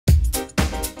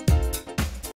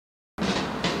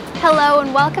Hello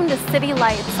and welcome to City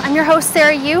Lights. I'm your host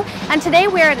Sarah Yu, and today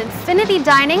we're at Infinity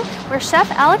Dining where Chef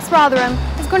Alex Rotherham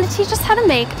is going to teach us how to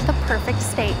make the perfect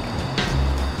steak.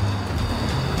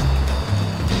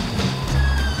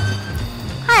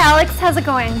 Hi Alex, how's it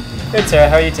going? Good, Sarah.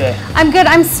 How are you today? I'm good.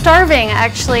 I'm starving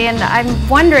actually, and I'm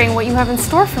wondering what you have in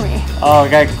store for me. Oh, we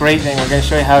got a great thing. We're going to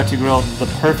show you how to grill the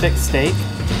perfect steak,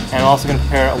 and I'm also going to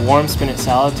prepare a warm spinach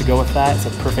salad to go with that. It's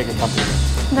a perfect accompaniment.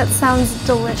 That sounds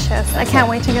delicious. I can't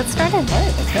wait to get started. All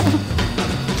right, let's go.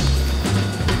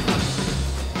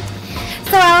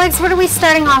 So Alex, what are we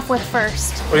starting off with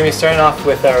first? We're going to be starting off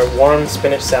with our warm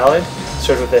spinach salad,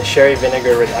 served with a sherry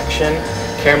vinegar reduction,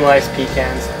 caramelized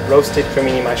pecans, roasted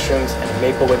cremini mushrooms, and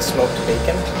maplewood smoked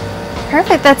bacon.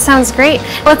 Perfect, that sounds great.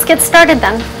 Let's get started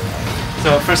then.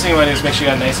 So first thing you want to do is make sure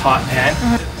you got a nice hot pan.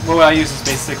 What I use is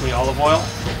basically olive oil.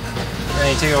 And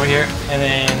then you take it over here and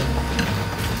then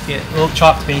get a little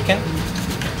chopped bacon.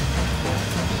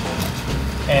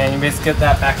 And you basically get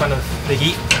that back onto the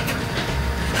heat.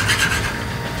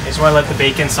 You just want to let the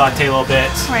bacon saute a little bit.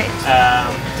 Right.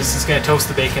 This is going to toast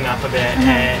the bacon up a bit,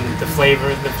 and the flavor,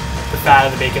 the fat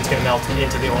of the bacon is going to melt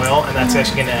into the oil, and that's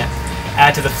actually going to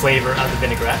add to the flavor of the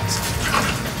vinaigrette.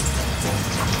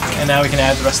 And now we can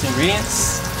add the rest of the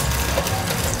ingredients.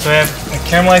 So we have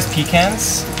caramelized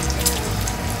pecans.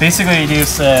 Basically, what you do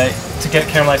is, to get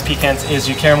caramelized pecans is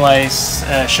you caramelize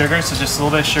sugar, so just a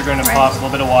little bit of sugar in a pot with a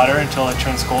little bit of water until it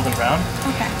turns golden brown.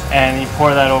 Okay. And you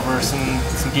pour that over some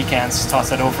pecans, toss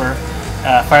that over,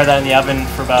 fire that in the oven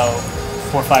for about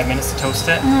 4 or 5 minutes to toast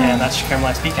it, and that's your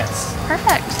caramelized pecans.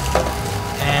 Perfect.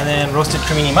 And then roasted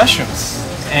cremini mushrooms.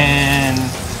 And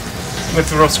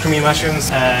with the roasted cremini mushrooms,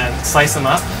 slice them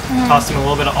up, toss them in a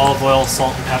little bit of olive oil,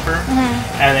 salt, and pepper,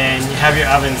 and then you have your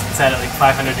oven set at like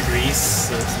 500 degrees,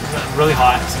 so it's really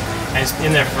hot, and it's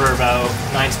in there for about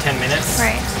 9 to 10 minutes,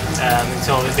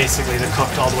 until basically they're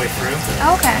cooked all the way through.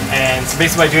 Okay. And so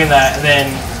basically by doing that, and then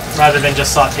rather than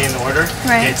just sauté in the order,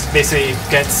 it basically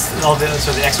gets all the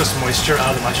excess moisture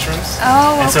out of the mushrooms.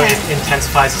 Oh, okay. And so it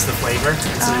intensifies the flavor,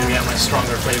 and so you get a much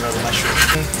stronger flavor of the mushroom.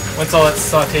 Once all that's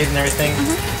sautéed and everything,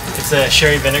 it's a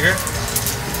sherry vinegar.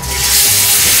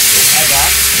 Add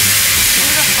that.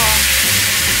 Beautiful.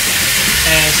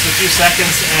 And just a few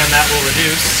seconds, and that will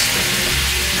reduce.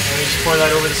 And we just pour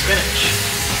that over the spinach.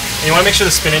 And you want to make sure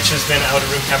the spinach has been out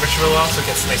of room temperature for a while, so it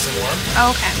gets nice and warm.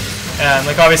 Okay.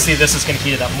 Like obviously this is going to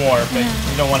heat it up more, but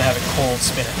you don't want to have it cold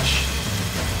spinach.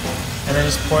 And then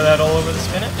just pour that all over the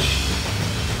spinach.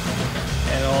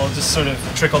 And it'll just sort of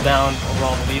trickle down over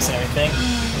all the leaves and everything.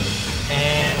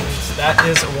 And that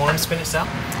is a warm spinach salad.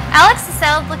 Alex, the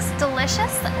salad looks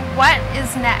delicious. What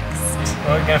is next?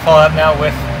 Well, we're going to follow up now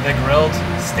with the grilled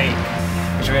steak,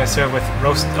 which we're going to serve with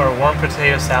roast or warm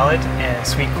potato salad and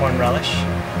sweet corn relish.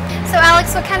 So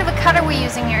Alex, what kind of a cut are we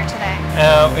using here today?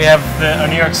 We have our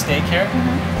New York steak here.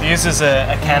 It uses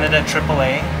a Canada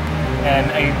AAA,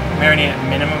 and I marinate it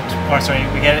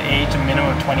we get it aged a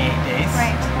minimum of 28 days.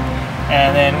 Right.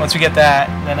 And then once we get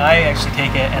that, then I actually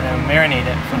take it and then marinate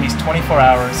it for at least 24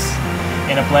 hours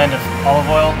in a blend of olive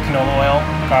oil, canola oil,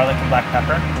 garlic, and black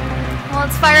pepper. Well,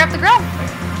 let's fire up the grill.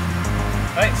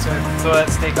 Alright, so throw that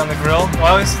steak on the grill.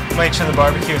 We'll always make sure the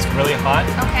barbecue is really hot.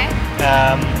 Okay.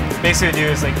 Basically what you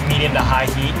do is like medium to high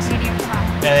heat. Medium to high.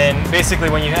 And then basically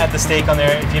when you add the steak on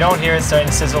there, if you don't hear it starting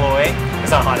to sizzle away,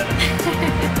 it's not hot enough.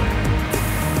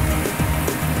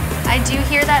 I do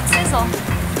hear that sizzle.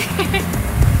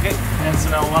 Okay, and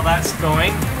so now while that's going,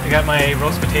 I got my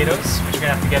roast potatoes, which we're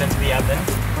gonna have to get into the oven.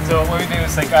 So what we do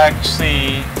is I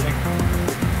actually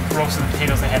roast the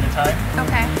potatoes ahead of time.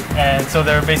 Okay. And so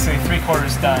they're basically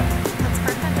 3/4 done. That's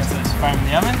perfect. And so just fire them in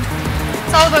the oven.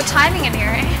 It's all about timing in here,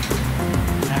 eh?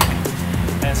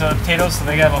 And so the potatoes, so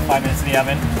they get about 5 minutes in the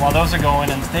oven. While those are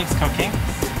going and the steak's cooking,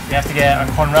 we have to get our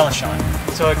corn relish on.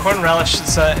 So a corn relish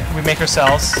we make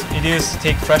ourselves. You do is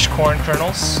take fresh corn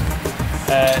kernels,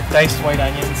 diced white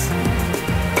onions,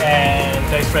 and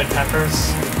diced red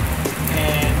peppers,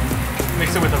 and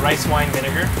mix it with a rice wine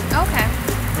vinegar. Okay.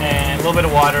 And a little bit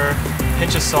of water, a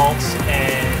pinch of salt,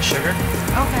 and sugar.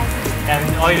 Okay.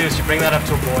 And all you do is you bring that up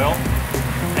to a boil,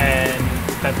 and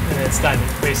it's done.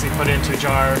 Basically put it into a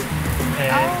jar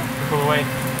and cool away.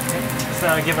 So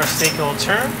now we give our steak a little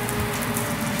turn.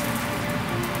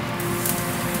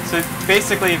 So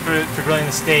basically for grilling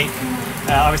the steak,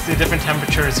 obviously the different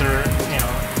temperatures are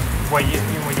what you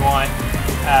want.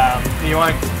 You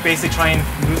want to basically try and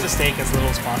move the steak as little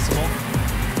as possible.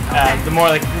 The more,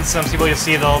 like some people you'll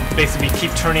see, they'll basically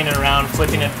keep turning it around,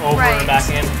 flipping it over and back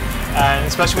in.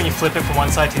 Especially when you flip it from one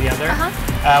side to the other.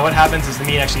 What happens is the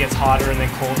meat actually gets hotter and then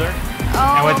colder.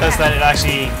 And when it does that, it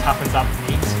actually toughens up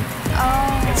the meat.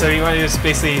 Oh. And so you want to just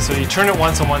basically, so you turn it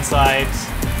once on one side,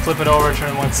 flip it over,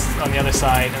 turn it once on the other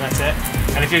side, and that's it.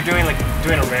 And if you're doing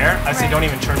a rare, I say don't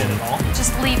even turn it at all.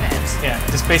 Just leave it. Yeah,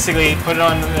 just basically put it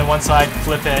on the one side,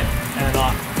 flip it, and then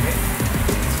off. Okay.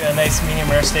 So we got a nice medium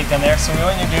rare steak down there. So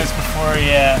what you do is before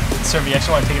you serve, you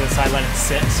actually want to take it to the side, let it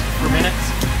sit for a minute.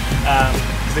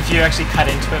 Because if you actually cut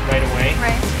into it right away,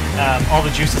 all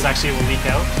the juices actually will leak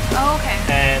out. Oh, okay.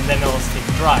 And then it'll stay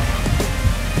dry.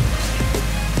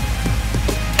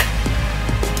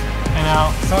 And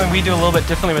now, something we do a little bit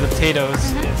differently with the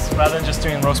potatoes is rather than just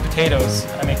doing roast potatoes,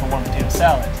 I make a warm potato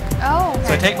salad. Oh, okay.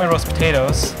 So I take my roast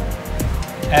potatoes,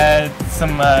 add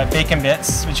some bacon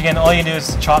bits, which again, all you do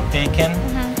is chop bacon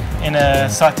in a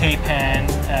saute pan,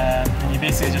 and you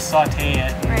basically just saute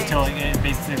it until it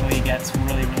basically gets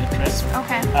really, really crisp.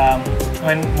 Okay.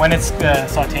 When it's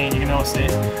sauteing, you can notice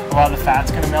that a lot of the fat's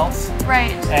going to melt.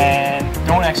 Right. And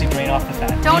don't actually drain off the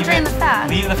fat. Don't drain the fat.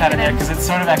 Leave the fat in there because it's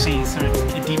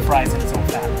it deep fries in its own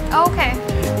fat. Oh, okay.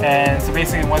 And so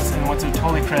basically once it's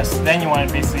totally crisp, then you want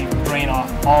to basically drain off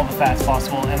all the fat as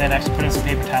possible and then actually put in some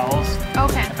paper towels.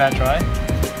 Okay. Pat dry.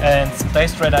 And some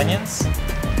diced red onions.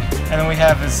 And then we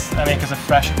have I make a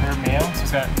fresh herb mayo. So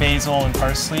it's got basil and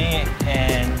parsley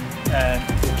and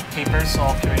capers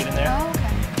all pureed in there. Oh,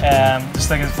 okay. Just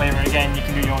like as a flavor. Again, you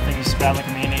can do your own thing. You spread like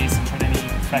a mayonnaise and put any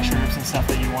fresh herbs and stuff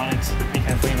that you wanted to make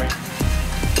that flavor.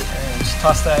 And just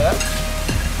toss that up.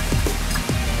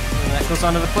 And that goes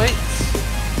onto the plate.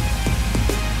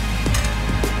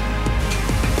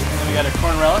 And then we got our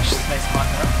corn relish. It's nice and hot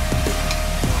now.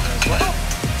 As well.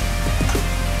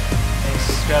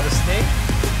 Nice grab the steak.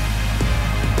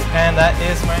 And that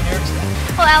is my herb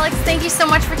steak. Well, Alex, thank you so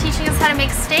much for teaching us how to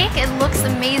make steak. It looks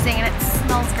amazing and it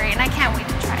smells great, and I can't wait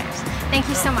to try it. Thank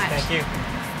you so much. Thank you.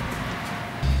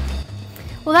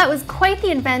 Well, that was quite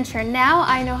the adventure. Now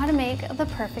I know how to make the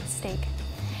perfect steak.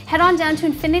 Head on down to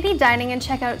Infinity Dining and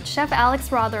check out Chef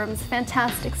Alex Rotherham's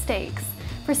fantastic steaks.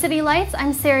 For City Lights,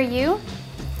 I'm Sarah Yu,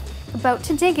 about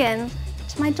to dig in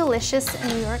to my delicious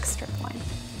New York strip loin.